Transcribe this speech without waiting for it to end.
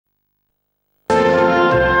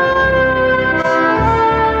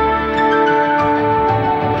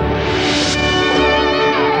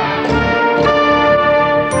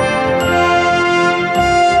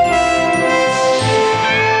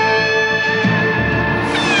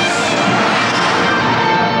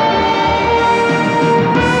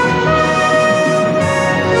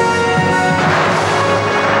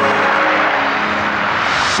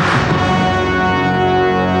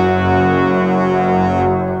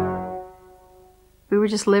were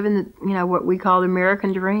just living the, you know, what we call the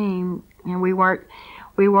American dream. You know, we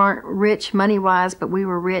weren't rich money-wise, but we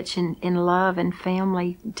were rich in love and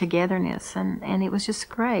family togetherness, and it was just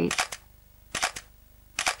great.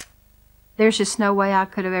 There's just no way I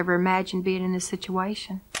could have ever imagined being in this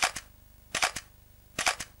situation.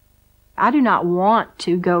 I do not want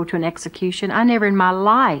to go to an execution. I never in my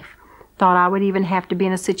life thought I would even have to be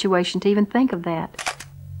in a situation to even think of that.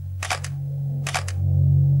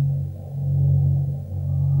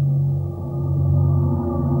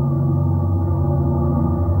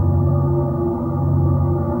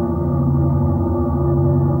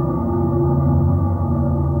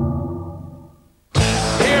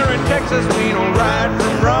 Texas, we don't right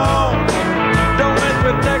from wrong. Don't mess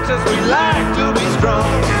with Texas, we like to be strong.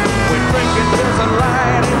 We're drinking Pilsen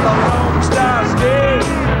Light in the Lone Star State.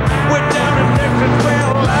 We're down in Texas,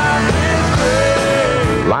 well, life is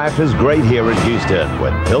great. Life is great here in Houston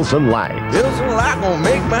with Pilsen Light. Pilsen Light gonna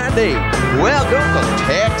make my day. Welcome to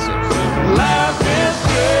Texas. Life is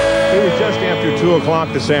great. It was just after 2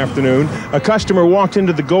 o'clock this afternoon. A customer walked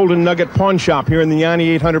into the Golden Nugget pawn shop here in the Yanni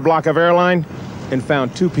 800 block of Airline and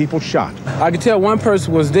found 2 people shot. I could tell one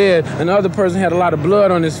person was dead, and the other person had a lot of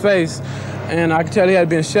blood on his face, and I could tell he had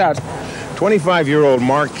been shot. 25-year-old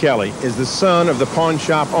Mark Kelly is the son of the pawn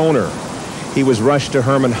shop owner. He was rushed to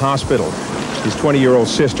Herman Hospital. His 20-year-old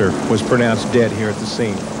sister was pronounced dead here at the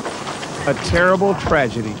scene. A terrible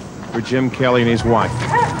tragedy for Jim Kelly and his wife.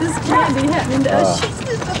 This can't be happening to us. She's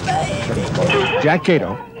just a baby. Jack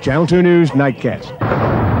Cato, Channel 2 News, Nightcast.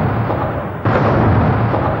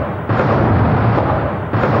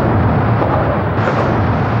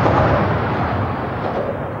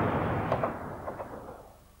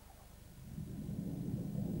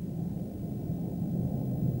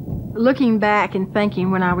 Looking back and thinking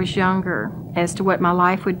when I was younger as to what my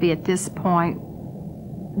life would be at this point,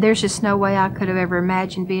 there's just no way I could have ever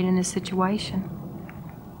imagined being in this situation.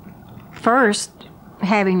 First,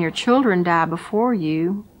 having your children die before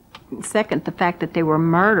you. Second, the fact that they were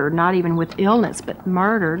murdered, not even with illness, but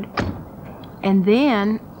murdered. And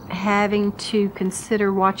then having to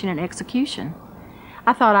consider watching an execution.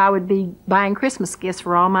 I thought I would be buying Christmas gifts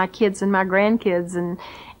for all my kids and my grandkids and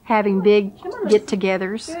having big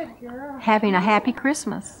get-togethers, having a happy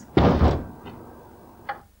Christmas.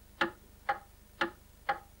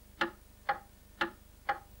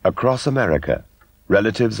 Across America,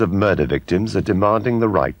 relatives of murder victims are demanding the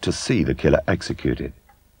right to see the killer executed.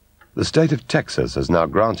 The state of Texas has now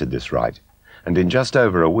granted this right, and in just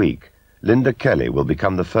over a week, Linda Kelly will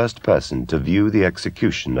become the first person to view the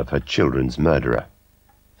execution of her children's murderer.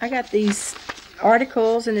 I got these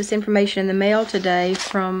articles and this information in the mail today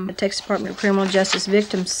from the Texas Department of Criminal Justice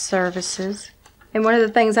Victims Services. And one of the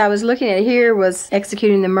things I was looking at here was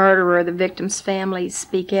executing the murderer, the victim's family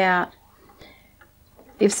speak out.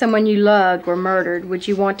 If someone you loved were murdered, would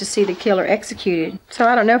you want to see the killer executed? So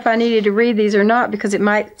I don't know if I needed to read these or not because it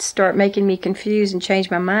might start making me confused and change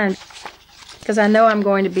my mind. Because I know I'm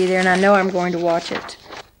going to be there and I know I'm going to watch it.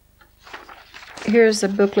 Here's a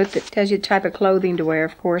booklet that tells you the type of clothing to wear,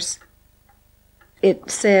 of course.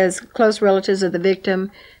 It says close relatives of the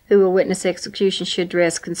victim who will witness execution should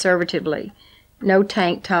dress conservatively. No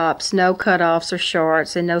tank tops, no cutoffs or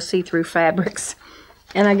shorts, and no see-through fabrics.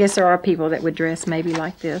 And I guess there are people that would dress maybe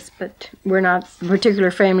like this, but we're not a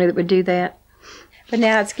particular family that would do that. But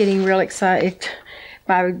now it's getting real excited.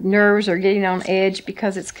 My nerves are getting on edge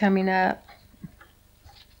because it's coming up.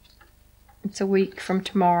 It's a week from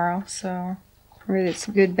tomorrow, so whether it's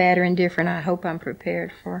good, bad, or indifferent, I hope I'm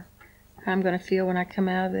prepared for how I'm going to feel when I come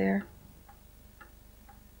out of there.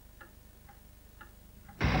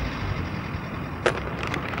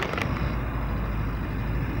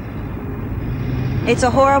 It's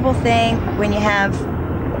a horrible thing when you have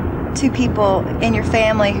 2 people in your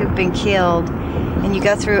family who've been killed and you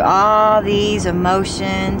go through all these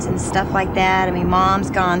emotions and stuff like that. I mean,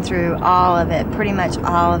 Mom's gone through all of it, pretty much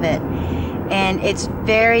all of it. And it's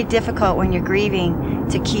very difficult when you're grieving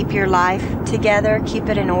to keep your life together, keep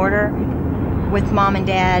it in order with Mom and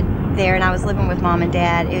Dad there. And I was living with Mom and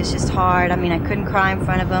Dad. It was just hard. I mean, I couldn't cry in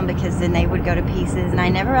front of them because then they would go to pieces. And I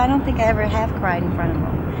don't think I ever have cried in front of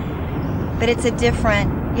them. But it's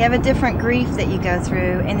you have a different grief that you go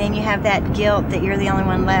through, and then you have that guilt that you're the only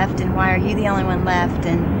one left, and why are you the only one left?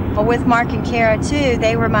 And well, with Mark and Kara too,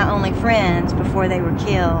 they were my only friends before they were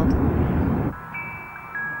killed.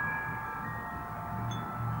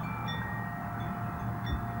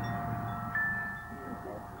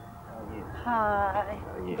 Hi,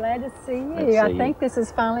 glad to see you. I think this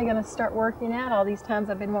is finally going to start working out. All these times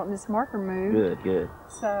I've been wanting this marker moved. Good.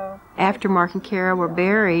 So after Mark and Kara were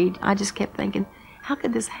buried, I just kept thinking, how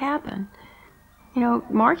could this happen? You know,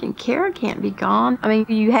 Mark and Kara can't be gone. I mean,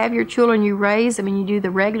 you have your children, you raise them, and you do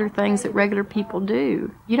the regular things that regular people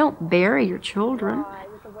do. You don't bury your children.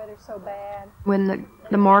 With the weather so bad. When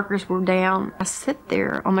the markers were down, I sit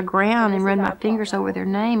there on the ground and run my fingers over their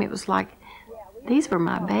name. It was like, these were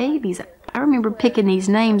my babies. I remember picking these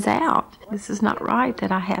names out. This is not right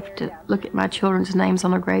that I have to look at my children's names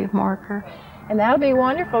on a grave marker. And that'll be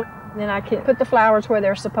wonderful. Then I can put the flowers where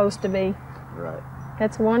they're supposed to be. Right.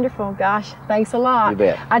 That's wonderful. Gosh, thanks a lot. You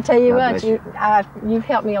bet. I tell you God what, bless you've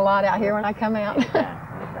helped me a lot out here when I come out.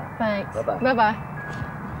 Thanks. Bye-bye. Bye-bye.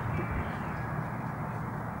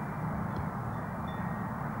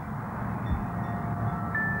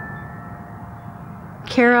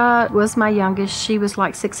 Kara was my youngest. She was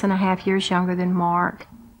like 6.5 years younger than Mark.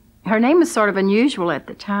 Her name was sort of unusual at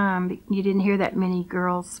the time. You didn't hear that many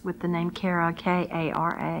girls with the name Kara,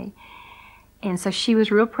 K-A-R-A. And so she was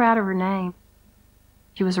real proud of her name.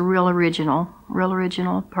 She was a real original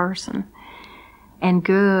person. And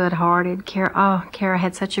good-hearted. Kara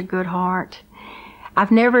had such a good heart.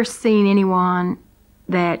 I've never seen anyone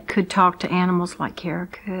that could talk to animals like Kara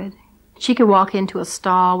could. She could walk into a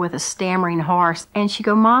stall with a stammering horse, and she'd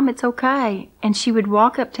go, "Mom, it's okay." And she would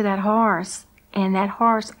walk up to that horse, and that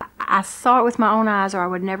horse, I saw it with my own eyes, or I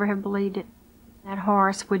would never have believed it. That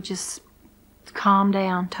horse would just calm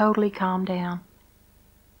down, totally calm down.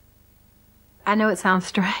 I know it sounds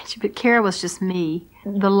strange, but Kara was just me.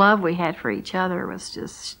 The love we had for each other was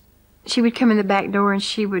just... She would come in the back door, and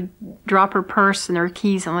she would drop her purse and her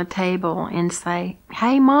keys on the table and say,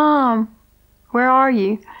 "Hey, Mom, where are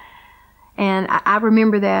you?" And I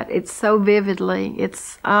remember that. It's so vividly.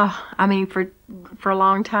 It's, I mean, for a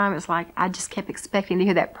long time, it's like I just kept expecting to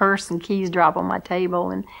hear that purse and keys drop on my table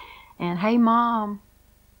and "Hey, Mom."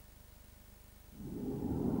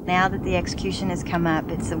 Now that the execution has come up,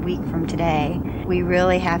 it's a week from today, we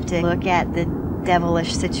really have to look at the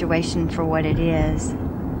devilish situation for what it is.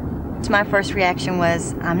 So my first reaction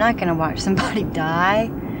was, I'm not going to watch somebody die.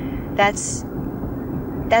 That's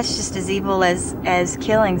just as evil as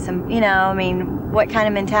killing some, you know, I mean, what kind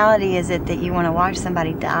of mentality is it that you want to watch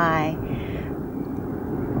somebody die?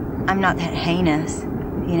 I'm not that heinous,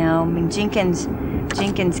 you know. I mean, Jenkins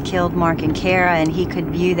killed Mark and Kara, and he could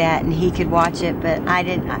view that and he could watch it, but I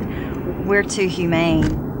didn't. We're too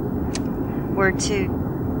humane.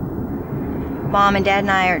 Mom and Dad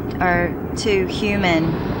and I are too human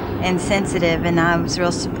and sensitive, and I was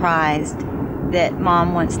real surprised that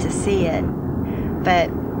Mom wants to see it. But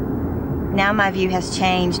now my view has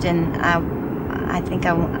changed, and I think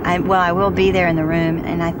I will be there in the room,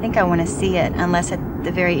 and I think I want to see it, unless at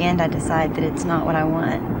the very end I decide that it's not what I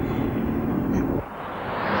want.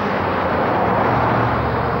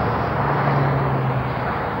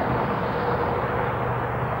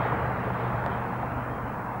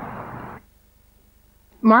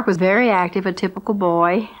 Mark was very active, a typical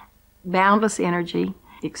boy, boundless energy,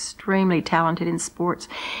 extremely talented in sports.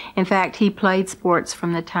 In fact, he played sports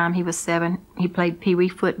from the time he was 7. He played pee-wee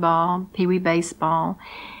football, pee-wee baseball,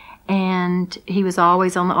 and he was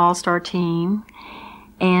always on the all-star team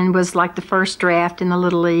and was like the first draft in the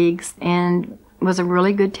little leagues and was a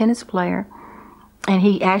really good tennis player. And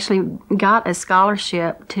he actually got a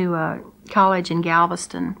scholarship to a college in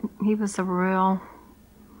Galveston. He was a real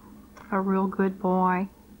good boy.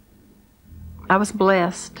 I was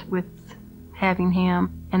blessed with having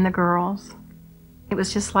him and the girls. It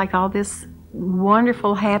was just like all this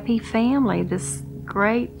wonderful, happy family, this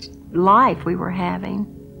great life we were having.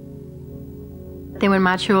 Then when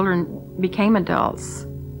my children became adults,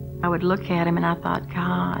 I would look at them and I thought,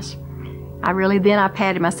 gosh, I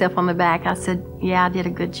patted myself on the back. I said, yeah, I did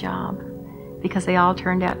a good job, because they all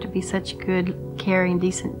turned out to be such good, caring,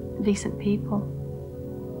 decent people.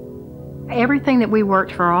 Everything that we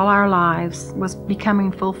worked for all our lives was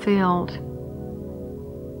becoming fulfilled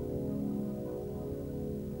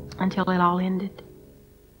until it all ended.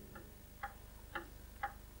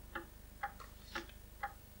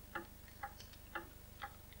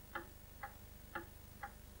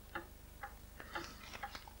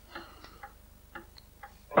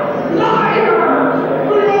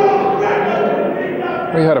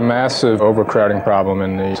 We had a massive overcrowding problem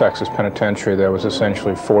in the Texas penitentiary that was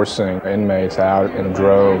essentially forcing inmates out in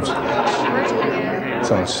droves.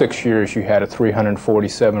 So in 6 years, you had a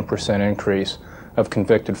 347% increase of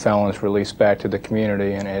convicted felons released back to the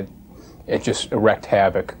community, and it just wreaked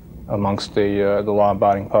havoc amongst the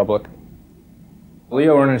law-abiding public.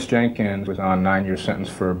 Leo Ernest Jenkins was on a 9-year sentence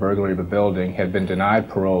for burglary of a building, had been denied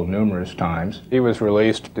parole numerous times. He was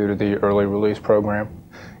released due to the early release program.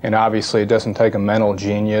 And obviously it doesn't take a mental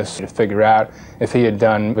genius to figure out if he had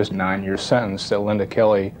done his 9-year sentence that Linda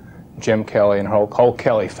Kelly Jim Kelly and the whole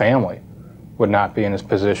Kelly family would not be in this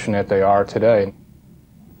position that they are today.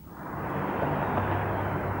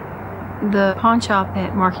 The pawn shop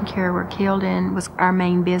that Mark and Kara were killed in was our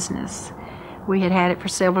main business. We had had it for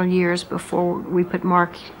several years before we put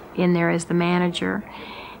Mark in there as the manager,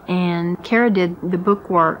 and Kara did the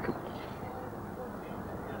bookwork.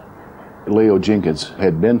 Leo Jenkins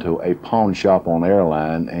had been to a pawn shop on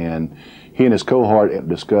Airline, and he and his cohort had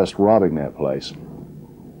discussed robbing that place.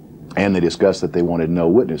 And they discussed that they wanted no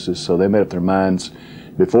witnesses, so they made up their minds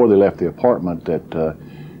before they left the apartment that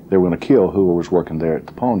they were going to kill whoever was working there at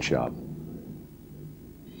the pawn shop.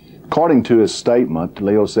 According to his statement,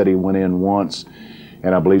 Leo said he went in once,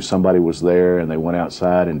 and I believe somebody was there, and they went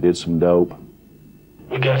outside and did some dope.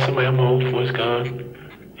 We got some ammo for his gun.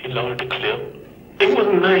 He loaded the clip. It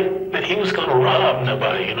wasn't like that he was going to rob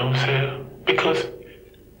nobody, you know what I'm saying? Because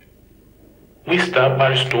we stopped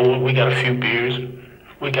by the store, we got a few beers,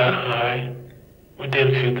 we got high, we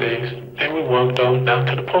did a few things, then we walked on down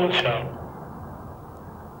to the pawn shop.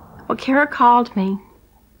 Well, Kara called me,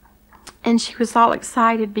 and she was all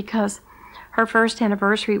excited because her first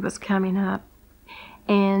anniversary was coming up.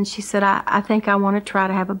 And she said, I think I want to try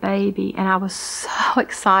to have a baby. And I was so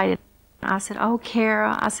excited. I said, oh,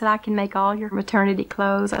 Kara, I said, I can make all your maternity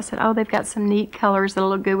clothes. I said, oh, they've got some neat colors that'll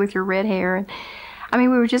look good with your red hair. And I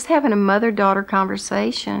mean, we were just having a mother-daughter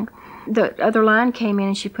conversation. The other line came in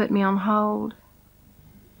and she put me on hold.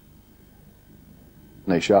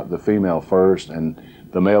 They shot the female first, and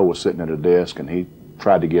the male was sitting at a desk, and he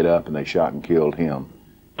tried to get up, and they shot and killed him.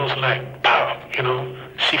 It was like, pow, you know,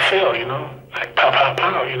 she fell, you know, like pow, pow,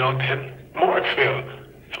 pow, you know, then Mark fell.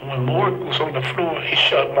 And when Mark was on the floor, he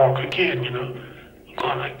shot Mark again, you know,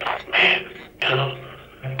 going like, oh, man, you know.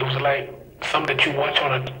 It was like something that you watch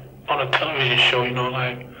on a television show, you know,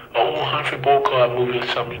 like an old Humphrey Bogart movie or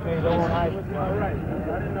something.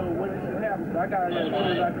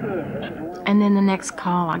 And then the next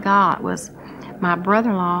call I got was my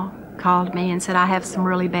brother-in-law called me and said, I have some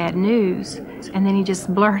really bad news. And then he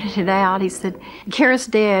just blurted it out. He said, Kara's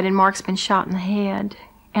dead and Mark's been shot in the head.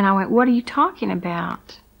 And I went, what are you talking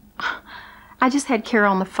about? I just had Kara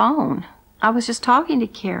on the phone. I was just talking to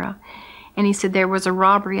Kara. And he said, there was a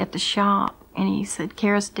robbery at the shop. And he said,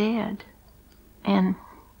 Kara's dead. And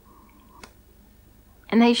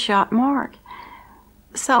they shot Mark.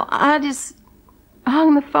 So I just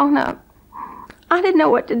hung the phone up. I didn't know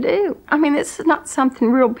what to do. I mean, this is not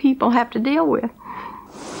something real people have to deal with.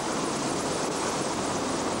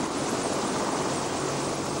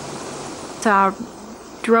 So I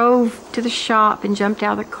drove to the shop and jumped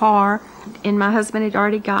out of the car, and my husband had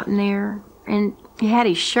already gotten there, and he had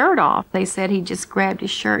his shirt off. They said he just grabbed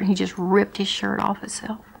his shirt and he just ripped his shirt off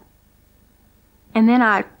himself. And then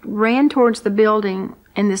I ran towards the building,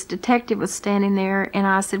 and this detective was standing there, and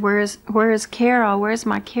I said, where is Kara? Where's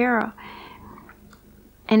my Kara?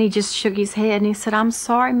 And he just shook his head and he said, I'm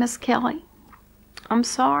sorry, Miss Kelly. I'm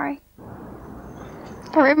sorry.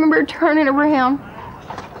 I remember turning around,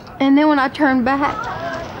 and then when I turned back,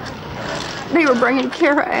 they were bringing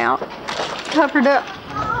Kara out, covered up.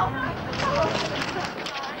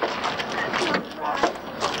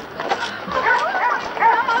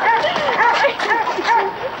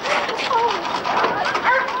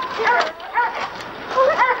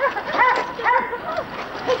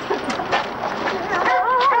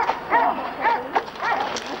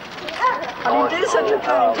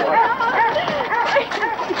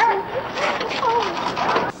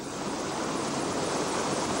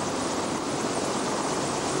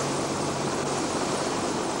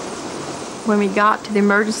 When we got to the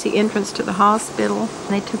emergency entrance to the hospital,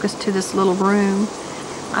 they took us to this little room.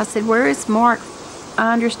 I said, where is Mark?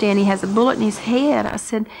 I understand he has a bullet in his head. I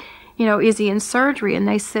said, you know, is he in surgery? And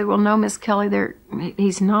they said, well, no, Miss Kelly,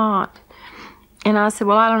 he's not. And I said,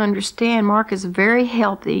 well, I don't understand. Mark is a very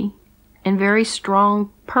healthy and very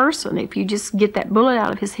strong person. If you just get that bullet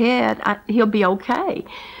out of his head, he'll be okay.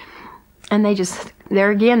 And they just,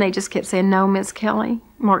 there again, they just kept saying, no, Miss Kelly,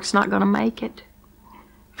 Mark's not going to make it.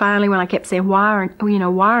 Finally, when I kept saying, why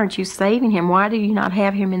aren't you saving him? Why do you not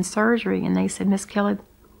have him in surgery? And they said, Miss Kelly,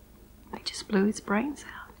 they just blew his brains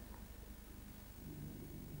out.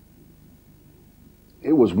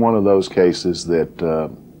 It was one of those cases that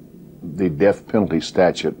the death penalty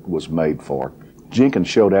statute was made for. Jenkins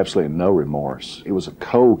showed absolutely no remorse. It was a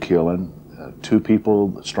cold killing. 2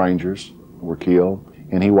 people, strangers, were killed,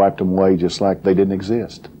 and he wiped them away just like they didn't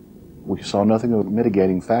exist. We saw nothing of a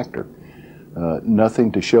mitigating factor.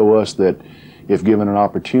 Nothing to show us that, if given an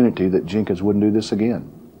opportunity, that Jenkins wouldn't do this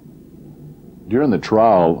again. During the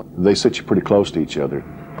trial, they sit you pretty close to each other.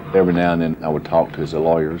 Every now and then I would talk to his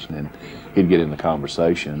lawyers, and he'd get in the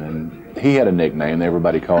conversation. And he had a nickname.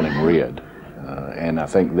 Everybody called him Red. And I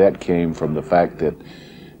think that came from the fact that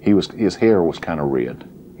his hair was kind of red.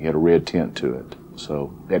 He had a red tint to it.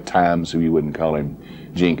 So at times, if you wouldn't call him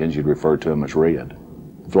Jenkins, you'd refer to him as Red.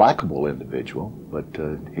 Likeable individual, but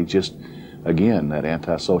he just, again, that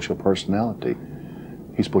antisocial personality.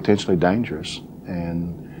 He's potentially dangerous,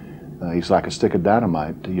 and he's like a stick of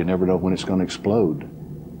dynamite. You never know when it's going to explode.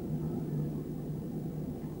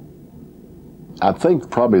 I think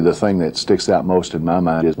probably the thing that sticks out most in my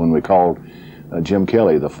mind is when we called Jim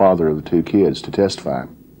Kelly, the father of the two kids, to testify.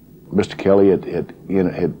 Mr. Kelly had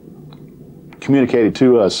communicated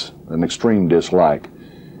to us an extreme dislike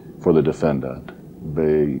for the defendant.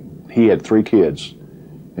 He had 3 kids,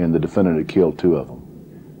 and the defendant had killed 2 of them,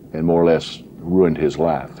 and more or less ruined his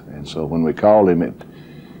life. And so when we called him,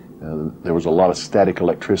 there was a lot of static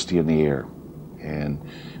electricity in the air. And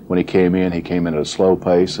when he came in at a slow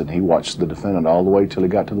pace, and he watched the defendant all the way till he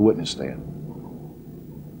got to the witness stand.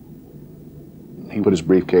 He put his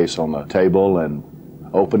briefcase on the table and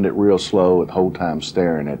opened it real slow, and the whole time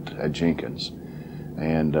staring at Jenkins.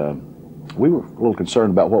 And we were a little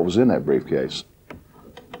concerned about what was in that briefcase.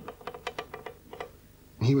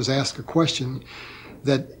 He was asked a question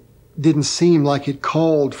that didn't seem like it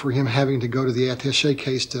called for him having to go to the attaché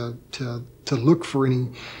case to look for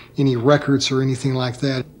any records or anything like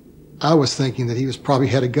that. I was thinking that he probably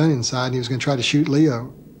had a gun inside and he was going to try to shoot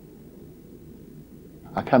Leo.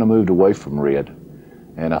 I kind of moved away from Red,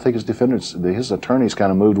 and I think his attorneys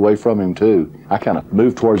kind of moved away from him too. I kind of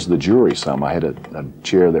moved towards the jury some. I had a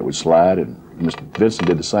chair that would slide, and Mr. Vincent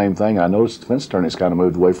did the same thing. I noticed the defense attorneys kind of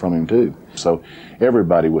moved away from him too. So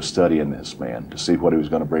everybody was studying this man to see what he was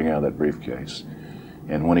going to bring out of that briefcase.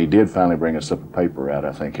 And when he did finally bring a slip of paper out,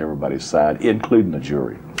 I think everybody sighed, including the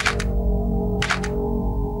jury.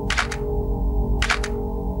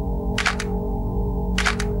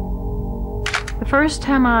 The first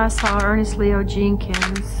time I saw Ernest Leo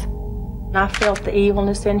Jenkins, I felt the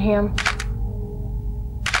evilness in him.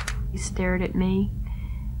 He stared at me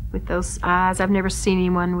with those eyes. I've never seen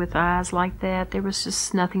anyone with eyes like that. There was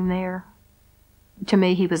just nothing there. To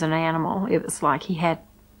me, he was an animal. It was like it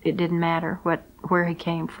didn't matter where he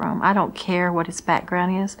came from. I don't care what his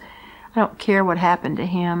background is. I don't care what happened to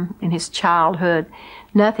him in his childhood.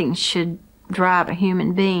 Nothing should drive a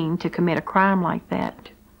human being to commit a crime like that.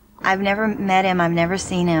 I've never met him. I've never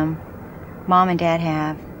seen him. Mom and Dad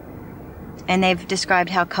have. And they've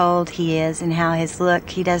described how cold he is and how his look,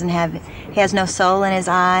 he has no soul in his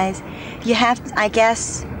eyes. You have to, I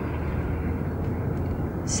guess,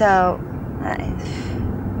 so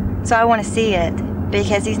I want to see it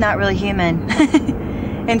because he's not really human.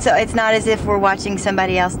 And so it's not as if we're watching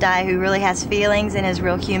somebody else die who really has feelings and is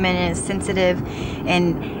real human and is sensitive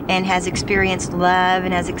and has experienced love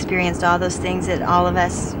and has experienced all those things that all of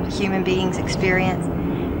us human beings experience.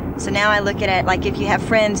 So now I look at it like if you have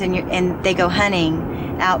friends and they go hunting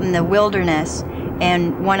out in the wilderness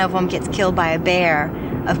and one of them gets killed by a bear,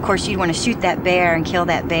 of course you'd want to shoot that bear and kill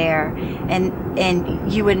that bear.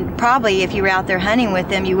 And you wouldn't, probably if you were out there hunting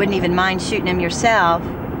with him, you wouldn't even mind shooting him yourself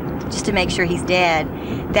just to make sure he's dead.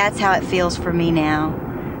 That's how it feels for me now.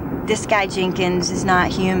 This guy Jenkins is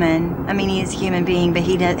not human. I mean, he is a human being, but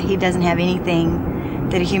he doesn't have anything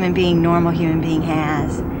that a normal human being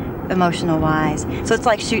has, emotional-wise. So it's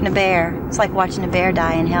like shooting a bear. It's like watching a bear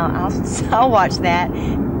die in hell. I'll watch that.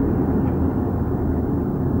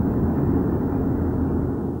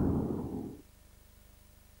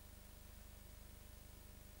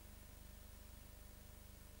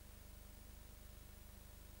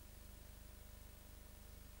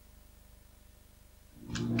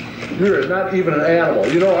 You're not even an animal.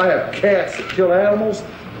 You know, I have cats that kill animals.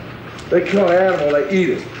 They kill an animal, they eat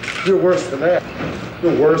it. You're worse than that.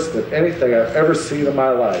 You're worse than anything I've ever seen in my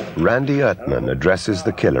life. Randy Ertman addresses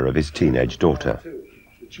the killer of his teenage daughter.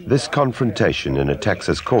 This confrontation in a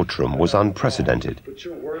Texas courtroom was unprecedented.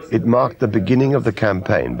 It marked the beginning of the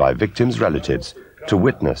campaign by victims' relatives to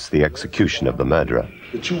witness the execution of the murderer.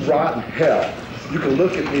 But you rot in hell. You can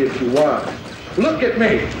look at me if you want. Look at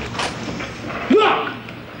me! Look!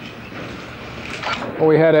 Well,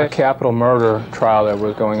 we had a capital murder trial that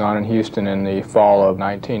was going on in Houston in the fall of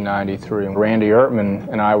 1993. Randy Ertman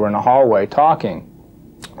and I were in the hallway talking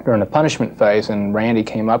during the punishment phase, and Randy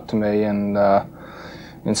came up to me and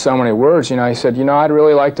in so many words, he said, I'd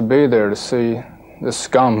really like to be there to see this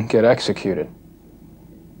scum get executed.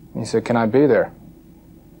 He said, can I be there?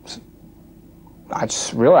 I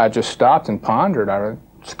just stopped and pondered.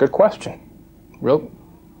 It's a good question.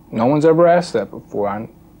 No one's ever asked that before.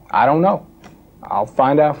 I don't know. I'll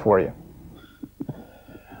find out for you.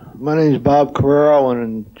 My name is Bob Carrero, and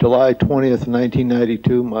on July 20th,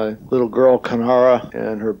 1992, my little girl, Kanara,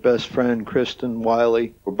 and her best friend, Kristen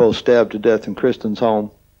Wiley, were both stabbed to death in Kristen's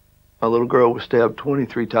home. My little girl was stabbed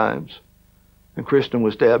 23 times, and Kristen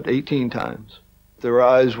was stabbed 18 times. Their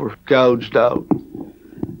eyes were gouged out.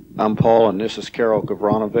 I'm Paul, and this is Carol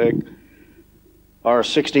Gavranovic. Our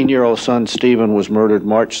 16-year-old son, Stephen, was murdered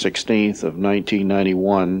March 16th of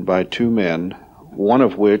 1991 by two men, one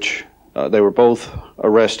of which, they were both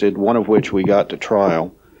arrested, one of which we got to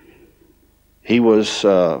trial.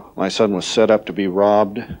 My son was set up to be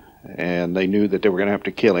robbed, and they knew that they were going to have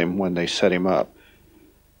to kill him when they set him up.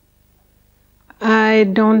 I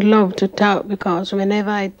don't love to talk because whenever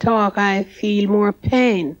I talk, I feel more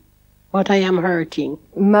pain, but I am hurting.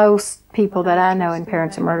 Most people that I know in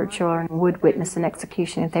parents of murdered children would witness an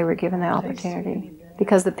execution if they were given the opportunity.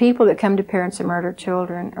 Because the people that come to parents of murdered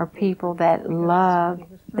children are people that love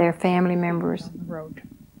their family members.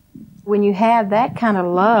 When you have that kind of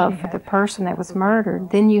love for the person that was murdered,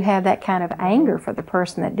 then you have that kind of anger for the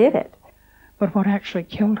person that did it. But what actually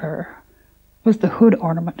killed her was the hood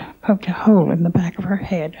ornament poked a hole in the back of her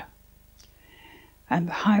head. And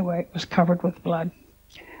the highway was covered with blood.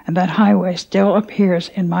 And that highway still appears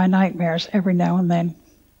in my nightmares every now and then.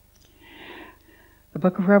 The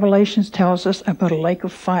book of Revelations tells us about a lake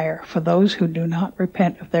of fire for those who do not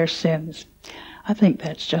repent of their sins. I think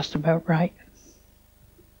that's just about right.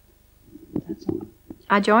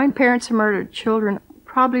 I joined Parents of Murdered Children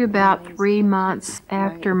probably about 3 months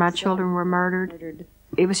after my children were murdered.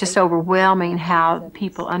 It was just overwhelming how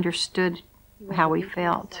people understood how we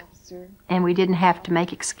felt. And we didn't have to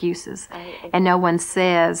make excuses. And no one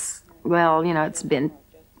says, well, you know, it's been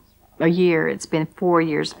a year, it's been 4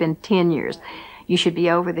 years, it's been 10 years. You should be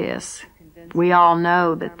over this. We all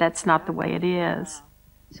know that that's not the way it is.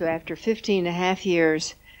 So after 15.5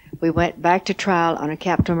 years, we went back to trial on a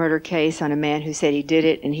capital murder case on a man who said he did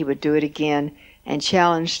it and he would do it again, and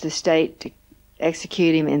challenged the state to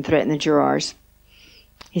execute him and threaten the jurors.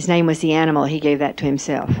 His name was The Animal. He gave that to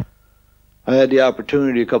himself. I had the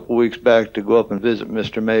opportunity a couple weeks back to go up and visit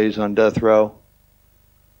Mr. Mays on death row.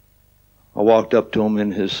 I walked up to him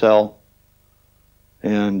in his cell,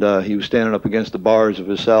 and he was standing up against the bars of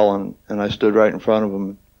his cell, and I stood right in front of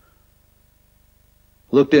him.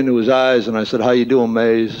 Looked into his eyes, and I said, "How you doing,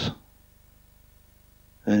 Mays?"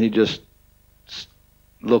 And he just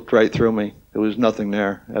looked right through me. There was nothing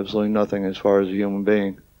there, absolutely nothing as far as a human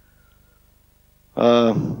being.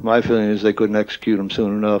 My feeling is they couldn't execute him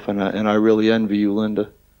soon enough, and I really envy you, Linda.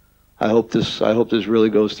 I hope this really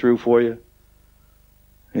goes through for you.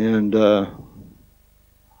 And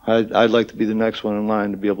I'd like to be the next one in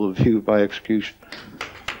line to be able to view it by execution.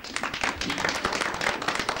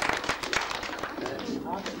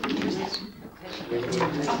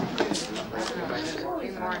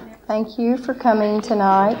 Thank you for coming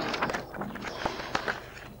tonight.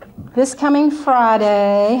 This coming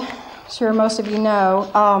Friday, I'm sure most of you know,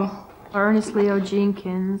 Ernest Leo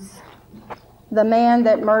Jenkins, the man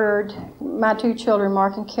that murdered my two children,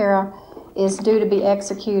 Mark and Kara, is due to be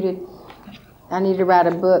executed. I need to write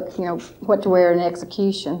a book, you know, what to wear in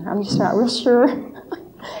execution. I'm just not real sure.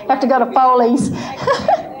 Have to go to Foley's.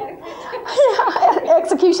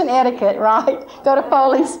 Execution etiquette, right? Go to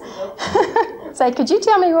Foley's. Say, could you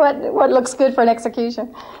tell me what looks good for an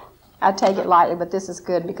execution? I take it lightly, but this is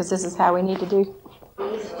good because this is how we need to do.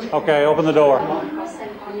 Okay, open the door.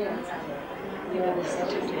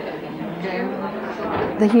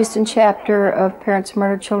 The Houston chapter of Parents of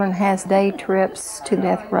Murdered Children has day trips to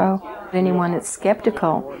death row. Anyone that's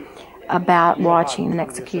skeptical about watching an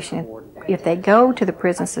execution, if they go to the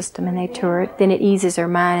prison system and they tour it, then it eases their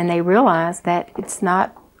mind and they realize that it's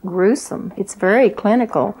not gruesome. It's very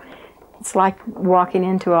clinical. It's like walking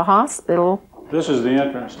into a hospital. This is the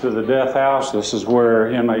entrance to the death house. This is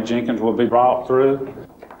where inmate Jenkins will be brought through.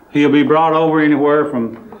 He'll be brought over anywhere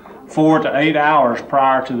from 4 to 8 hours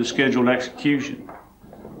prior to the scheduled execution.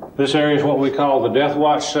 This area is what we call the death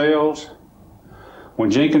watch cells.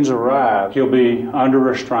 When Jenkins arrives, he'll be under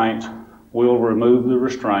restraints. We'll remove the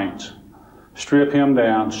restraints, strip him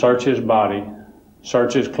down, search his body,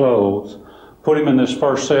 search his clothes, put him in this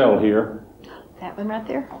first cell here. That one right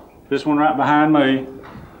there? This one right behind me.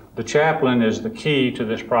 The chaplain is the key to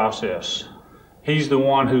this process. He's the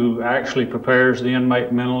one who actually prepares the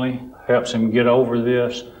inmate mentally, helps him get over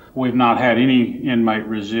this. We've not had any inmate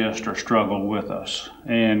resist or struggle with us,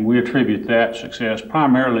 and we attribute that success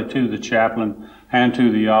primarily to the chaplain and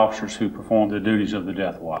to the officers who perform the duties of the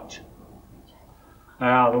death watch.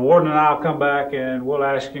 Now, the warden and I will come back and we'll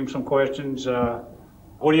ask him some questions.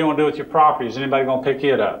 What are you going to do with your property? Is anybody going to pick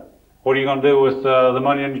it up? What are you going to do with the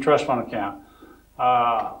money in your trust fund account?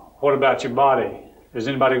 What about your body? Is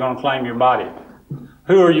anybody going to claim your body?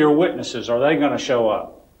 Who are your witnesses? Are they going to show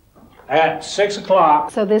up? At 6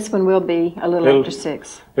 o'clock. So this one will be a little after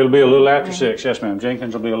 6. It'll be a little after 6, yes ma'am.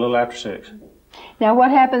 Jenkins will be a little after 6. Now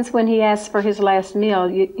what happens when he asks for his last meal?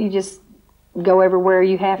 You just go everywhere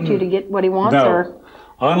you have to get what he wants? No. Or?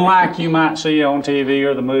 Unlike you might see on TV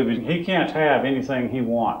or the movies, he can't have anything he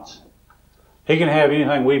wants. He can have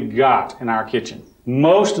anything we've got in our kitchen.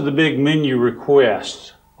 Most of the big menu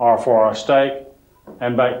requests are for a steak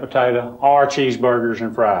and baked potato or cheeseburgers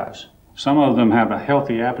and fries. Some of them have a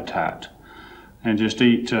healthy appetite and just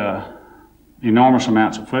eat enormous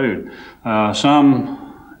amounts of food.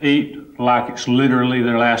 Some eat like it's literally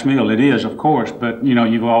their last meal. It is, of course, but you know,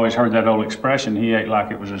 you've always heard that old expression, he ate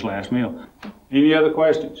like it was his last meal. Any other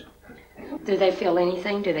questions? Do they feel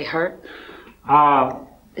anything? Do they hurt?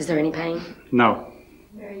 Is there any pain? No.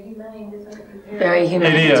 Very humane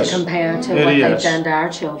to compare to what they've done to our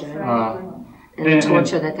children. And the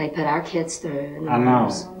torture that they put our kids through. And the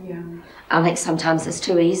wars. I think sometimes it's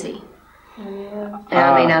too easy. And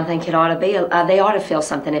I mean, I think it ought to be, they ought to feel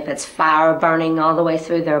something. If it's fire burning all the way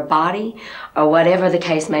through their body or whatever the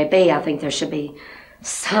case may be, I think there should be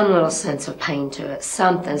some little sense of pain to it,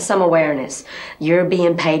 something, some awareness. You're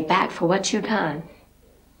being paid back for what you've done.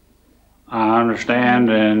 I understand,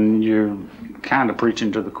 and you're kind of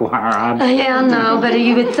preaching to the choir. Yeah, I know, but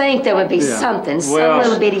you would think there would be something, some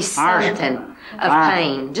little bitty something of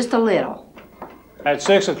pain, just a little. At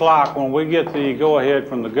 6 o'clock, when we get the go-ahead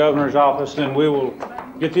from the governor's office, then we will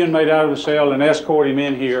get the inmate out of the cell and escort him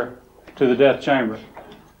in here to the death chamber.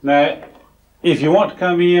 Now, if you want to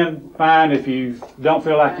come in, fine. If you don't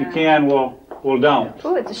feel like you can, we'll don't.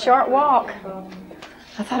 Oh, it's a short walk.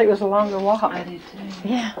 I thought it was a longer walk. I did too.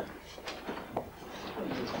 Yeah.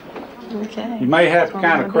 Okay. You may have to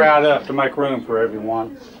kind of crowd up to make room for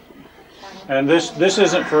everyone. And this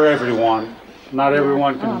isn't for everyone. Not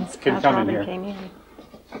everyone can come in here.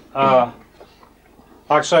 Like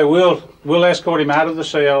I say, we'll escort him out of the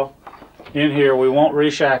cell in here. We won't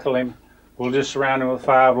reshackle him. We'll just surround him with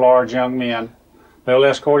 5 large young men. They'll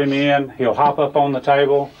escort him in. He'll hop up on the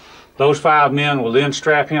table. Those 5 men will then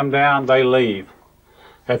strap him down. They leave.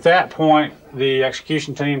 At that point, the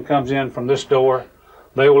execution team comes in from this door.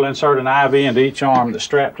 They will insert an IV into each arm that's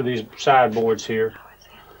strapped to these sideboards here.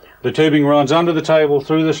 The tubing runs under the table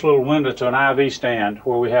through this little window to an IV stand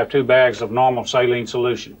where we have 2 bags of normal saline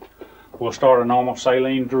solution. We'll start a normal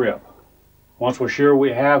saline drip. Once we're sure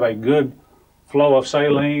we have a good flow of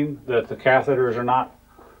saline, that the catheters are not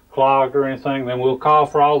clogged or anything, then we'll call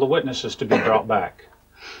for all the witnesses to be brought back.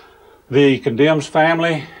 The condemned's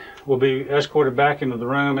family will be escorted back into the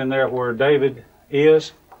room in there where David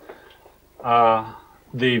is.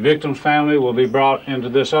 The victim's family will be brought into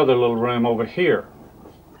this other little room over here.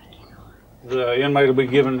 The inmate will be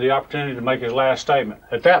given the opportunity to make his last statement.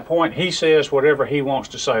 At that point, he says whatever he wants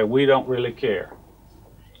to say. We don't really care.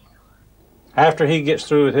 After he gets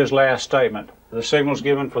through with his last statement, the signal's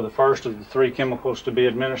given for the first of the 3 chemicals to be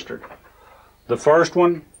administered. The first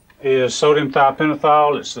one is sodium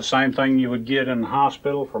thiopentothal. It's the same thing you would get in the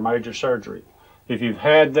hospital for major surgery. If you've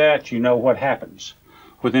had that, you know what happens.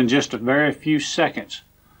 Within just a very few seconds,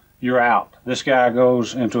 you're out. This guy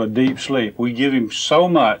goes into a deep sleep. We give him so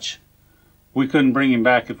much, we couldn't bring him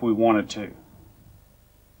back if we wanted to.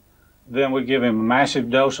 Then we give him a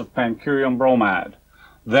massive dose of pancurium bromide.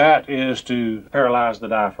 That is to paralyze the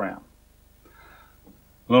diaphragm.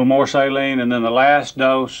 A little more saline, and then the last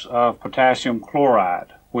dose of potassium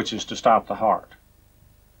chloride, which is to stop the heart.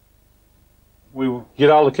 We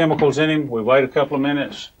get all the chemicals in him. We wait a couple of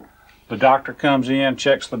minutes. The doctor comes in,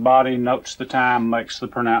 checks the body, notes the time, makes the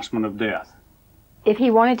pronouncement of death. If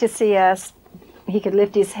he wanted to see us, he could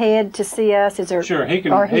lift his head to see us. Is there? Sure, he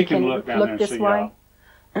can look down there and this see way,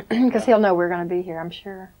 because he'll know we're going to be here, I'm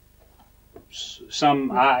sure.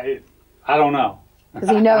 I don't know.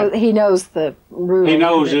 Because he knows the rule. He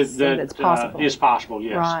knows that it's possible. It's possible,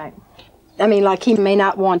 yes. Right. I mean, like, he may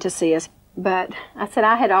not want to see us, but I said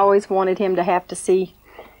I had always wanted him to have to see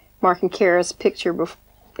Mark and Kara's picture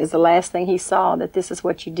is the last thing he saw, that this is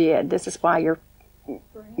what you did. This is why you're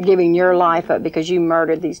giving your life up, because you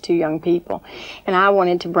murdered these 2 young people. And I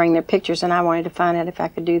wanted to bring their pictures, and I wanted to find out if I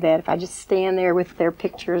could do that. If I just stand there with their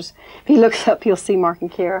pictures, if he looks up, he'll see Mark and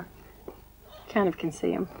Kara. Kind of can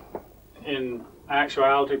see them. In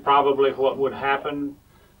actuality, probably what would happen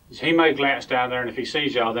is he may glance down there, and if he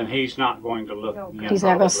sees y'all, then he's not going to look again. He's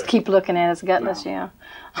not going to keep looking at us gutless, yeah.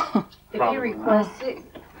 If you request it,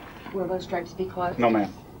 will those drapes be closed? No,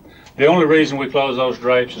 ma'am. The only reason we close those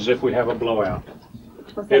drapes is if we have a blowout.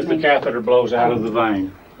 If the catheter blows out of the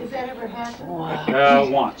vein. Has that ever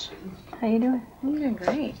happened? Once. How you doing? I'm doing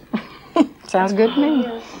great. Sounds good to me.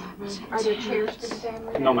 Are there chairs for the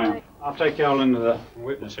family? No, ma'am. I'll take y'all into the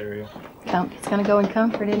witness area. It's going to go in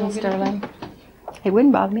comfort, isn't it, Sterling? It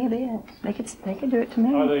wouldn't bother me a bit. They could do it to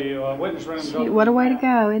me. Are the witness rooms Shoot, what a way to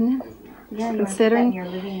go, isn't it? Yeah,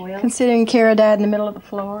 Considering Kara died in the middle of the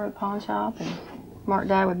floor of the pawn shop and Mark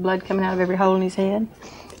died with blood coming out of every hole in his head.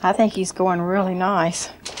 I think he's going really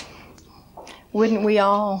nice. Wouldn't we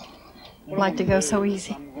all like to go so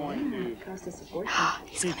easy?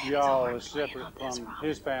 He's keep y'all as separate from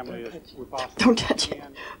his family as we possibly Don't touch it.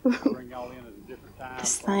 Bring y'all in at a different time.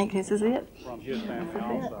 Just think this is it. From his family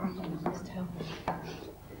also.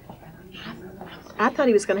 I thought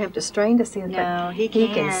he was going to have to strain to see it. No, he can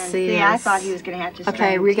can. see See, I us. thought he was going to have to strain.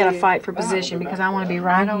 Okay, we got to too. fight for position because I want to be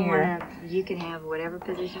right I don't here. want to. You can have whatever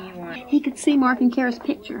position you want. He could see Mark and Kara's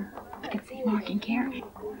picture. He could see Mark and Kara. He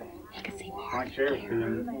could see Mark. My chair's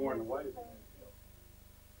being more in the way.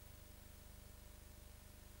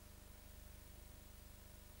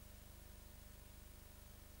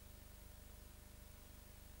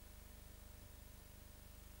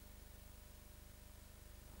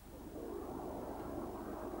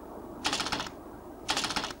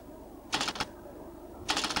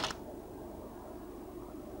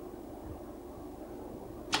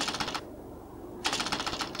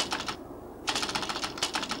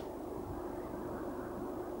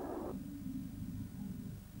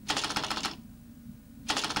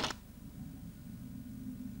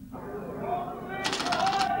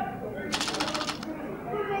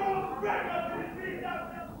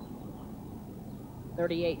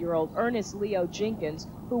 .38-year-old Ernest Leo Jenkins,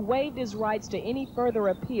 who waived his rights to any further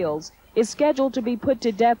appeals, is scheduled to be put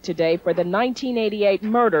to death today for the 1988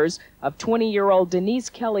 murders of 20-year-old Denise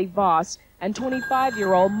Kelly Voss and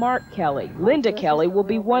 25-year-old Mark Kelly. Linda Kelly will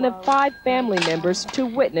be one of 5 family members to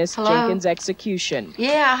witness Jenkins' execution.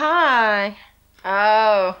 Yeah, hi.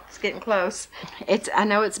 Oh, it's getting close. I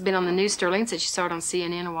know it's been on the news. Sterling said she saw it on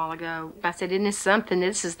CNN a while ago. I said, isn't this something?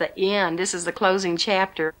 This is the end. This is the closing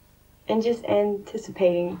chapter. And just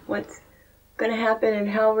anticipating what's going to happen and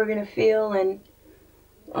how we're going to feel and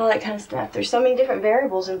all that kind of stuff. There's so many different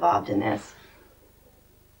variables involved in this.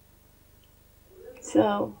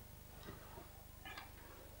 So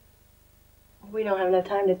we don't have enough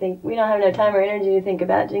time to think. We don't have enough time or energy to think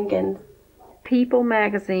about Jenkins. People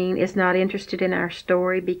magazine is not interested in our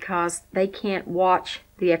story because they can't watch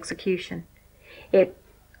the execution.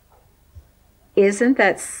 Isn't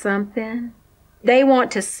that something? They want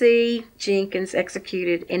to see Jenkins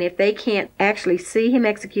executed, and if they can't actually see him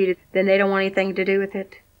executed, then they don't want anything to do with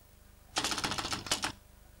it.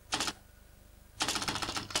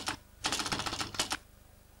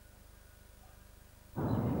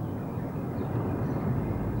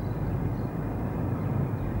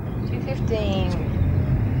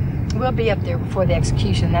 $2:15. We'll be up there before the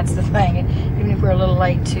execution, that's the thing, even if we're a little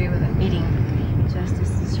late to the meeting. Justice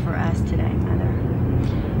is for us today, Mother.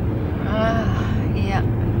 Yeah,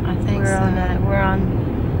 I think We're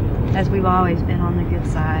on, as we've always been, on the good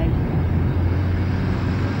side.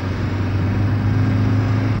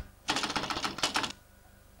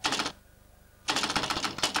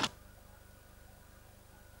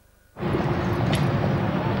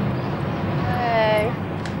 Hey.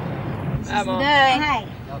 Hi, Mom. Hi.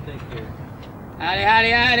 Y'all take care. Howdy,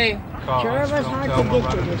 howdy, howdy. Sure was hard to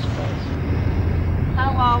get to this place.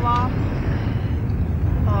 Hi, Wawa.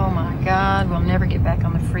 Oh my God, we'll never get back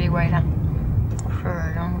on the freeway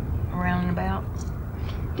around and about.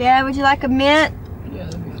 Dad, would you like a mint? Yeah,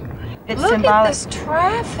 that'd be fine. It's Look symbolic. at this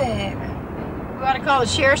traffic. We ought to call the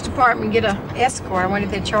sheriff's department and get an escort. I wonder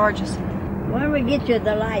if they charge us. When we get to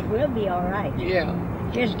the light, we'll be all right. Yeah.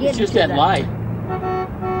 Just get It's just to that the light.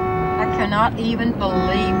 I cannot even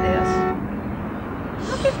believe this.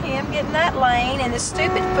 Look at him getting that lane and the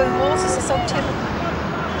stupid fools. This is so typical.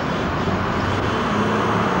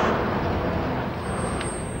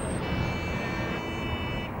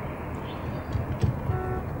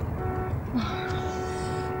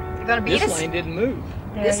 You're gonna beat us? This lane didn't move.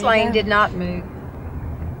 This lane did not move.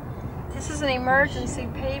 This is an emergency,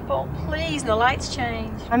 people. Please, the lights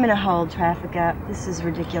change. I'm gonna hold traffic up. This is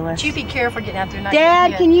ridiculous. You be careful getting out there. Not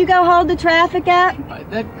Dad, can you go hold the traffic up?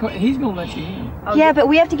 He's gonna let you in. Yeah, but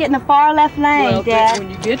we have to get in the far left lane, Well, Dad.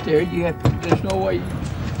 when you get there, you have to, there's no way.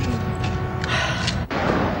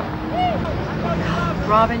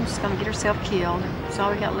 Robin's gonna get herself killed. That's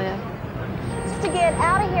all we got left. To get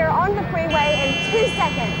out of here on the freeway in 2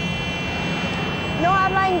 seconds. No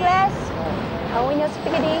habla inglés. Oh, we know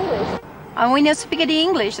spaghetti English. Oh, we know spaghetti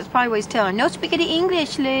English. That's probably what he's telling her. No spaghetti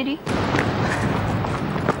English, lady.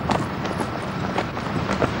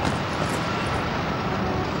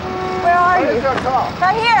 We're you?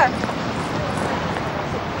 Right here.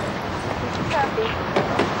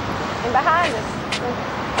 And behind us.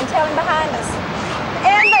 And tell him behind us.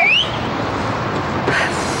 And there.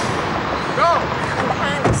 Go. And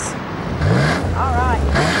behind us. All right.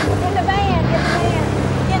 Get in the van. Get in the van.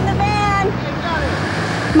 Get in the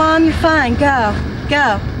van. Mom, you're fine. Go.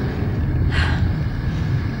 Go.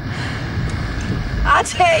 I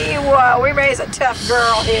tell you what, we raised a tough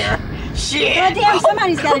girl here. Shit. God damn,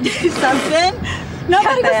 somebody's got to do something.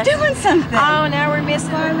 Nobody was doing something. Oh, now we're missing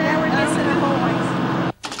her. Now we're missing her boys.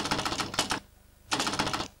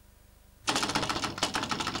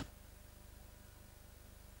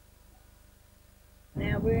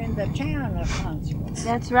 Now we're in the town of Huntsville.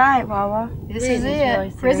 That's right, Wawa. This is Really it.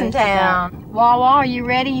 serious Prison about- town. Wawa, are you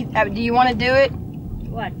ready? Do you want to do it?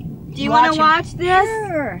 What? Do you want to watch this?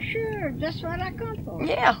 Sure. That's what I come for.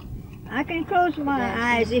 Yeah. I can close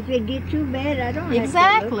my eyes. If it get too bad, I don't have to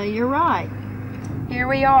Exactly, you're right. Here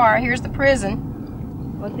we are. Here's the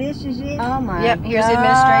prison. Well, this is it. Oh my Yep, here's the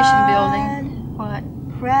administration building.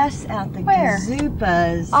 What? Press out the Where?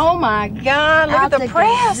 gazoopas. Oh my God, look Out at the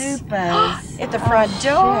press. gazoopas. At the front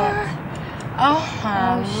door. Shit. Oh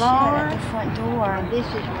my Shit, Lord. at the front door. This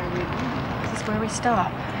is where we This is where we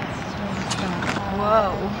stop.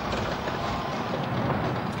 Whoa.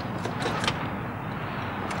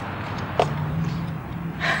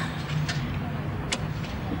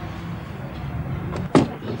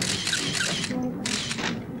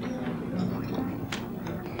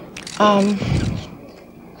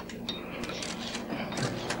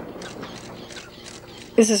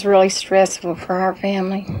 This is really stressful for our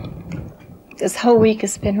family. This whole week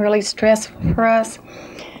has been really stressful for us.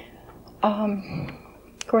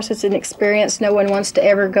 Of course, it's an experience no one wants to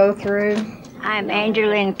ever go through. I'm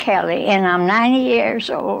Angeline Kelly, and I'm 90 years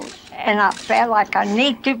old, and I felt like I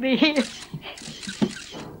need to be here.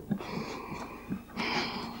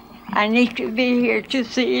 I need to be here to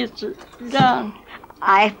see it done.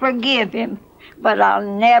 I forgive him, but I'll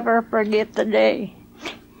never forget the day.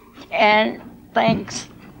 And thanks.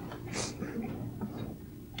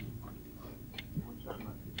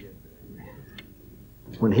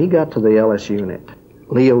 When he got to the LS unit,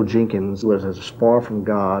 Leo Jenkins was as far from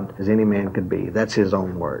God as any man could be. That's his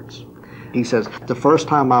own words. He says, the first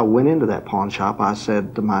time I went into that pawn shop, I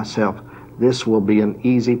said to myself, this will be an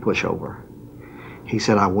easy pushover. He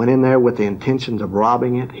said, I went in there with the intentions of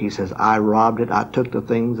robbing it. He says, I robbed it. I took the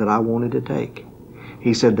things that I wanted to take.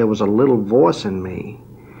 He said, there was a little voice in me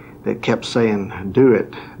that kept saying, do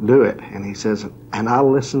it, do it. And he says, and I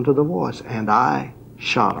listened to the voice, and I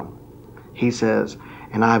shot him. He says,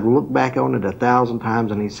 and I've looked back on it 1,000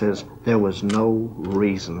 times, and he says, there was no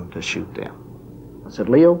reason to shoot them. I said,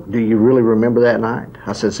 Leo, do you really remember that night?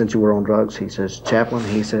 I said, since you were on drugs. He says, Chaplain,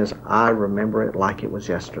 he says, I remember it like it was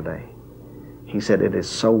yesterday. He said, it is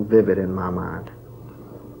so vivid in my mind.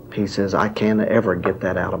 He says, I can't ever get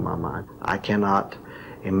that out of my mind. I cannot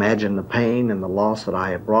imagine the pain and the loss that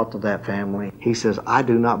I have brought to that family. He says, I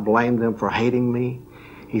do not blame them for hating me.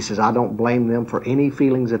 He says, I don't blame them for any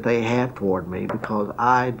feelings that they have toward me because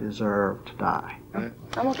I deserve to die. I'm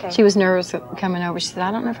okay. She was nervous coming over. She said,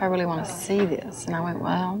 I don't know if I really want to see this. And I went,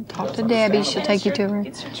 well, talk to Debbie. She'll take you to her.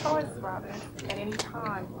 It's your choice, Robin, at any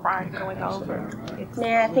time prior to going over.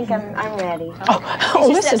 Yeah, I think I'm ready. Oh, it's just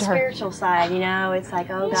listen that to her. spiritual side, you know? It's like,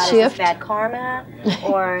 oh, God, is Shift. this bad karma?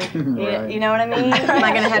 Or, you know what I mean? Am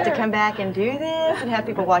I going to have to come back and do this and have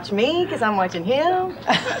people watch me because I'm watching him?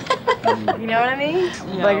 You know what I mean?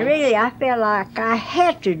 But really, I felt like I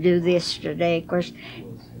had to do this today because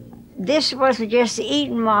this was just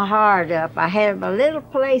eating my heart up. I have a little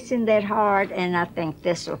place in that heart, and I think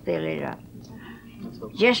this will fill it up.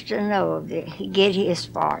 Just to know that he get his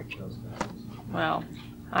part. Well,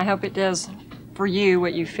 I hope it does for you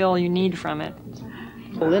what you feel you need from it.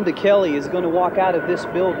 Linda Kelly is going to walk out of this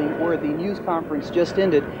building where the news conference just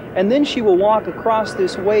ended, and then she will walk across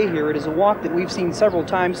this way here. It is a walk that we've seen several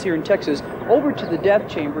times here in Texas, over to the death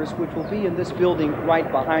chambers, which will be in this building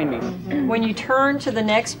right behind me. When you turn to the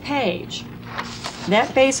next page,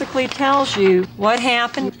 that basically tells you what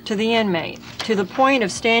happened to the inmate, to the point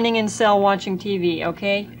of standing in cell watching TV,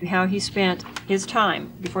 okay? How he spent his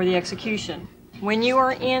time before the execution. When you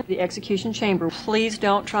are in the execution chamber, please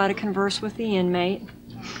don't try to converse with the inmate.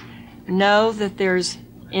 Know that there's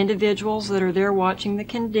individuals that are there watching the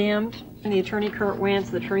condemned, and the attorney Kurt Wentz,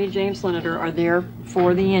 the attorney James Lineter are there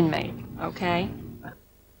for the inmate, okay?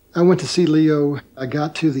 I went to see Leo. I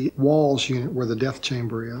got to the Walls unit where the death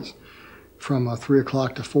chamber is from 3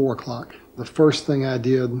 o'clock to 4 o'clock. The first thing I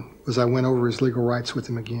did was I went over his legal rights with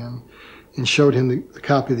him again and showed him the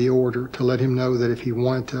copy of the order to let him know that if he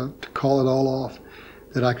wanted to call it all off,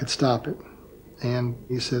 that I could stop it. And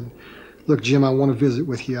he said, look, Jim, I want to visit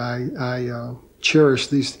with you. I cherish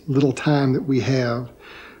these little time that we have.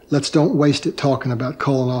 Let's don't waste it talking about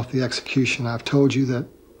calling off the execution. I've told you that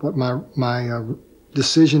what my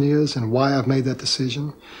decision is and why I've made that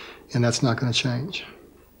decision, and that's not going to change.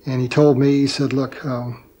 And he told me, he said, look,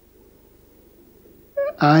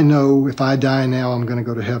 I know if I die now, I'm going to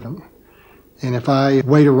go to heaven. And if I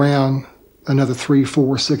wait around another 3,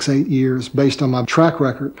 4, 6, 8 years, based on my track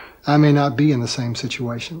record, I may not be in the same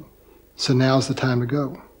situation. So now's the time to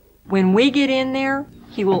go. When we get in there,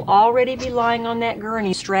 he will already be lying on that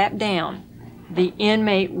gurney strapped down. The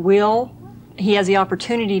inmate he has the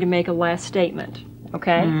opportunity to make a last statement,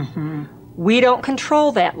 okay? Mm-hmm. We don't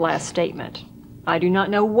control that last statement. I do not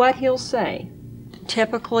know what he'll say.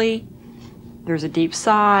 Typically, there's a deep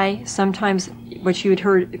sigh, sometimes what you had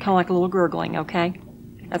heard kind of like a little gurgling, okay?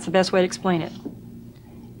 That's the best way to explain it.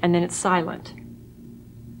 And then it's silent,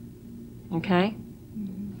 okay?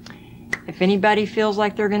 If anybody feels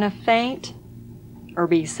like they're going to faint or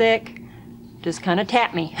be sick, just kind of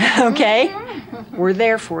tap me, okay? We're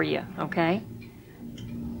there for you, okay?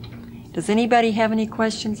 Does anybody have any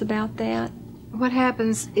questions about that? What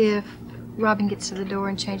happens if Robin gets to the door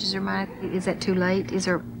and changes her mind? Is that too late? Is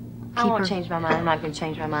there... I won't change my mind. I'm not going to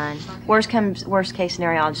change my mind. Worst case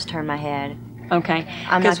scenario, I'll just turn my head. Okay.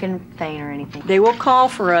 I'm not going to faint or anything. They will call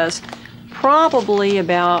for us probably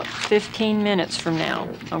about 15 minutes from now,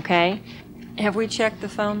 okay? Have we checked the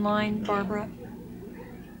phone line, Barbara?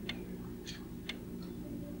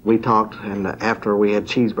 We talked, and after we had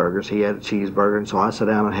cheeseburgers, he had a cheeseburger, and so I sat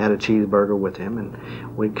down and had a cheeseburger with him,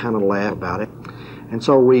 and we kind of laughed about it. And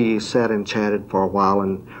so we sat and chatted for a while,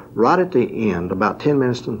 and right at the end, about 10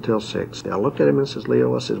 minutes until 6, I looked at him and says,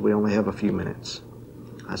 Leo, I says, we only have a few minutes.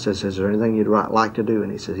 I says, is there anything you'd like to do?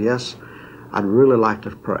 And he says, yes, I'd really like to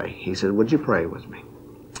pray. He said, would you pray with me?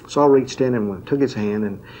 So I reached in and took his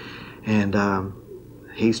hand, and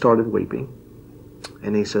he started weeping.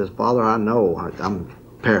 And he says, Father, I know, I'm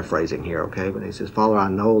paraphrasing here, okay, but he says, Father, I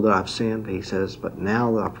know that I've sinned. He says, but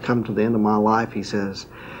now that I've come to the end of my life, he says,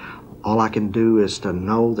 all I can do is to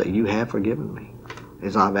know that you have forgiven me,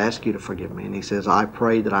 as I've asked you to forgive me. And he says, I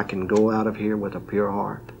pray that I can go out of here with a pure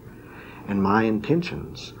heart, and my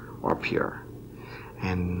intentions are pure.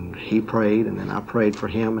 And he prayed, and then I prayed for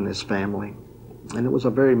him and his family. And it was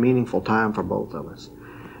a very meaningful time for both of us.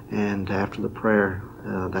 And after the prayer,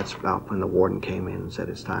 that's about when the warden came in and said,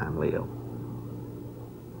 it's time, Leo.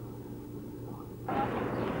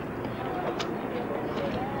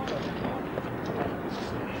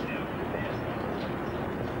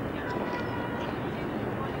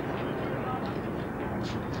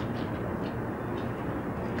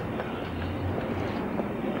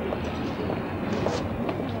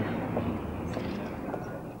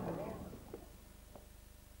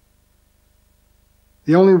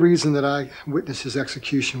 The only reason that I witnessed his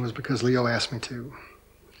execution was because Leo asked me to.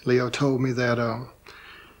 Leo told me that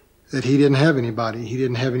he didn't have anybody. He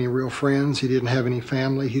didn't have any real friends. He didn't have any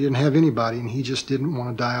family. He didn't have anybody, and he just didn't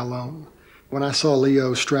want to die alone. When I saw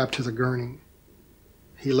Leo strapped to the gurney,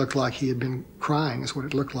 he looked like he had been crying, is what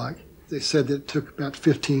it looked like. They said that it took about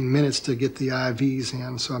 15 minutes to get the IVs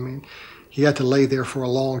in, so I mean, he had to lay there for a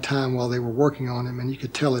long time while they were working on him, and you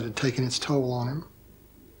could tell it had taken its toll on him.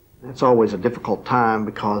 It's always a difficult time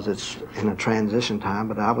because it's in a transition time,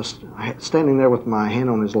 but I was standing there with my hand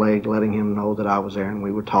on his leg, letting him know that I was there, and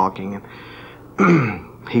we were talking,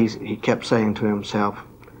 and he kept saying to himself,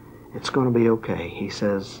 it's going to be okay. He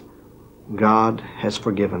says, God has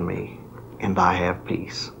forgiven me, and I have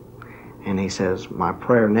peace. And he says, my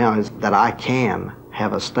prayer now is that I can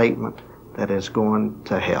have a statement that is going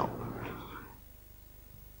to help.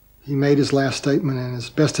 He made his last statement, and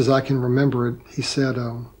as best as I can remember it, he said,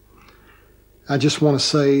 I just want to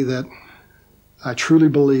say that I truly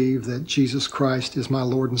believe that Jesus Christ is my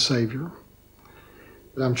Lord and Savior.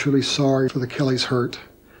 But I'm truly sorry for the Kellys' hurt.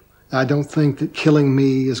 I don't think that killing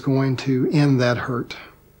me is going to end that hurt.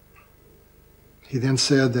 He then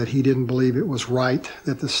said that he didn't believe it was right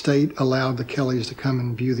that the state allowed the Kellys to come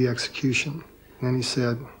and view the execution. And then he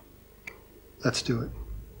said, let's do it.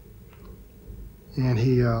 And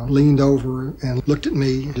he leaned over and looked at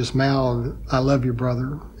me and just mouthed, I love you,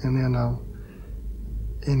 brother. And then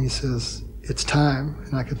and he says, it's time.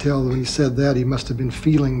 And I could tell that when he said that, he must have been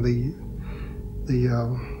feeling the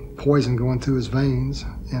poison going through his veins.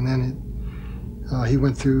 And then he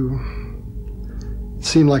went through, it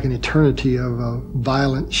seemed like an eternity of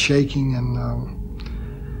violent shaking and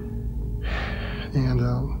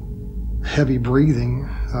heavy breathing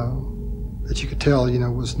that you could tell,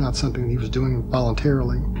 was not something he was doing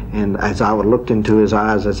voluntarily. And as I looked into his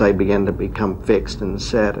eyes as they began to become fixed and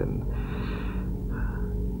set, and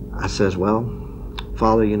I says, well,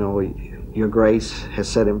 Father, you know, your grace has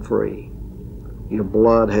set him free. Your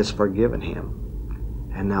blood has forgiven him.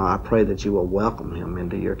 And now I pray that you will welcome him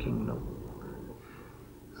into your kingdom.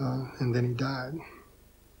 And then he died.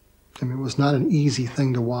 I mean, it was not an easy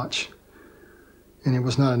thing to watch. And it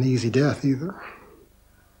was not an easy death either.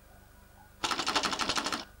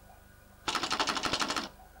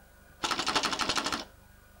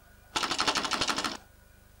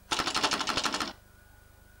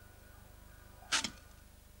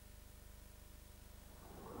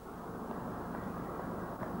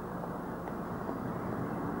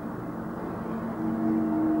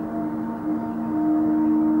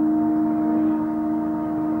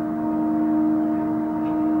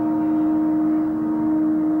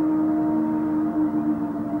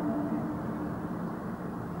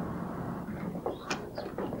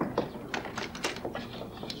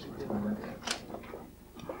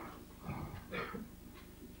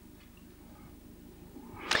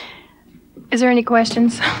 Is there any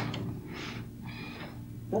questions?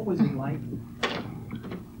 What was he like?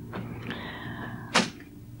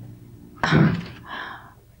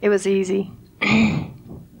 It was easy. I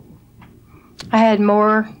had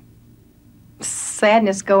more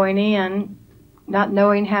sadness going in, not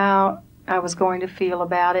knowing how I was going to feel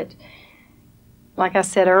about it. Like I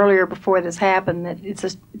said earlier before this happened, that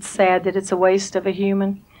it's sad that it's a waste of a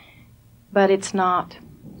human, but it's not.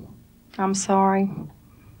 I'm sorry.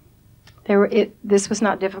 This was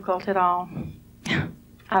not difficult at all.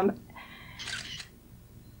 I'm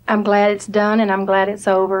glad it's done, and I'm glad it's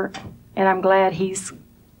over, and I'm glad he's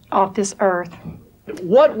off this earth.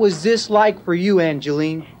 What was this like for you,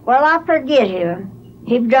 Angeline? Well, I forget him.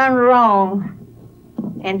 He's done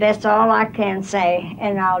wrong, and that's all I can say,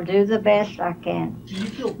 and I'll do the best I can. Do you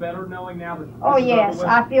feel better knowing now that? Oh, yes,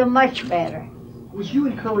 I feel much better. Would you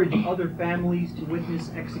encourage other families to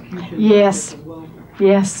witness execution? Yes. As well?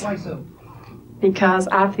 Yes. Why so? Because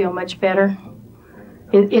I feel much better.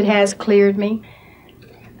 It has cleared me.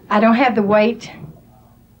 I don't have the weight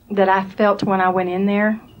that I felt when I went in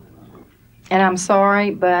there, and I'm sorry,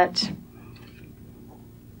 but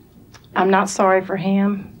I'm not sorry for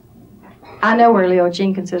him. I know where Leo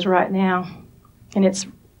Jenkins is right now, and it's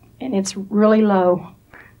really low,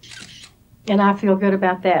 and I feel good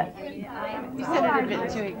about that. You said it a bit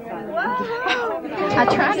too excited. I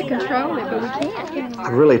try to control it, but we can't. I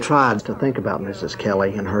really tried to think about Mrs.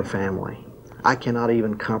 Kelly and her family. I cannot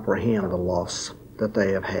even comprehend the loss that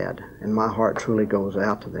they have had, and my heart truly goes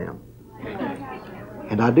out to them.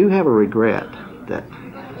 And I do have a regret that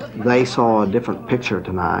they saw a different picture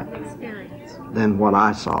tonight than what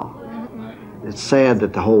I saw. It's sad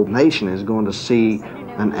that the whole nation is going to see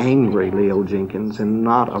an angry Leo Jenkins and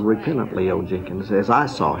not a repentant Leo Jenkins as I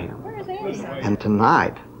saw him. And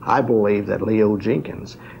tonight, I believe that Leo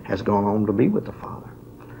Jenkins has gone home to be with the Father.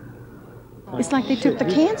 It's like they took the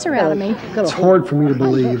cancer out of me. It's hard for me to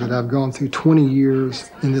believe that I've gone through 20 years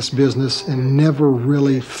in this business and never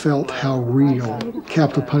really felt how real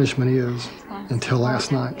capital punishment is until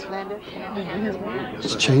last night.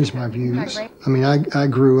 It's changed my views. I mean, I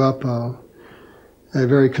grew up a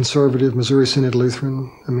very conservative Missouri Synod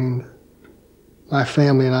Lutheran. I mean, my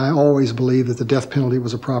family and I always believed that the death penalty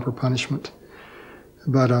was a proper punishment.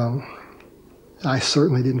 But I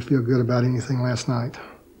certainly didn't feel good about anything last night.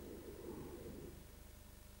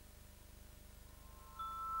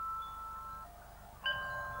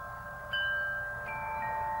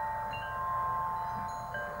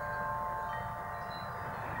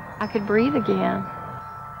 I could breathe again.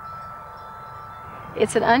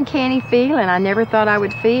 It's an uncanny feeling I never thought I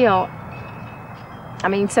would feel. I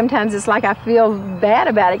mean, sometimes it's like I feel bad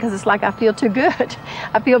about it because it's like I feel too good.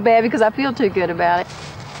 I feel bad because I feel too good about it.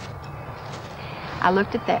 I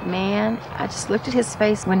looked at that man. I just looked at his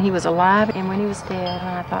face when he was alive and when he was dead, and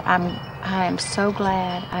I thought, I am so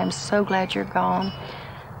glad. I am so glad you're gone.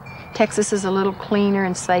 Texas is a little cleaner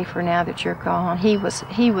and safer now that you're gone. He was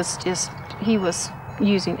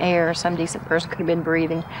using air. Some decent person could have been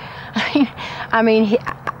breathing. I mean,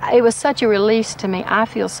 it was such a release to me. I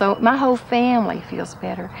feel so, my whole family feels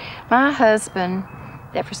better. My husband,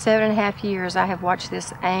 that for 7.5 years I have watched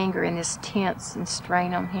this anger and this tense and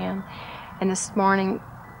strain on him. And this morning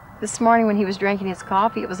when he was drinking his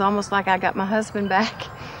coffee, it was almost like I got my husband back.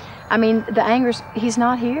 I mean, the anger's, he's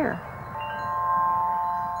not here.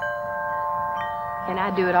 And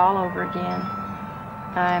I'd do it all over again.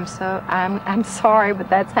 I'm sorry, but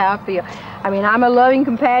that's how I feel. I mean, I'm a loving,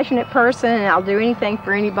 compassionate person, and I'll do anything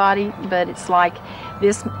for anybody, but it's like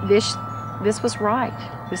this was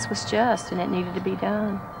right. This was just, and it needed to be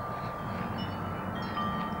done.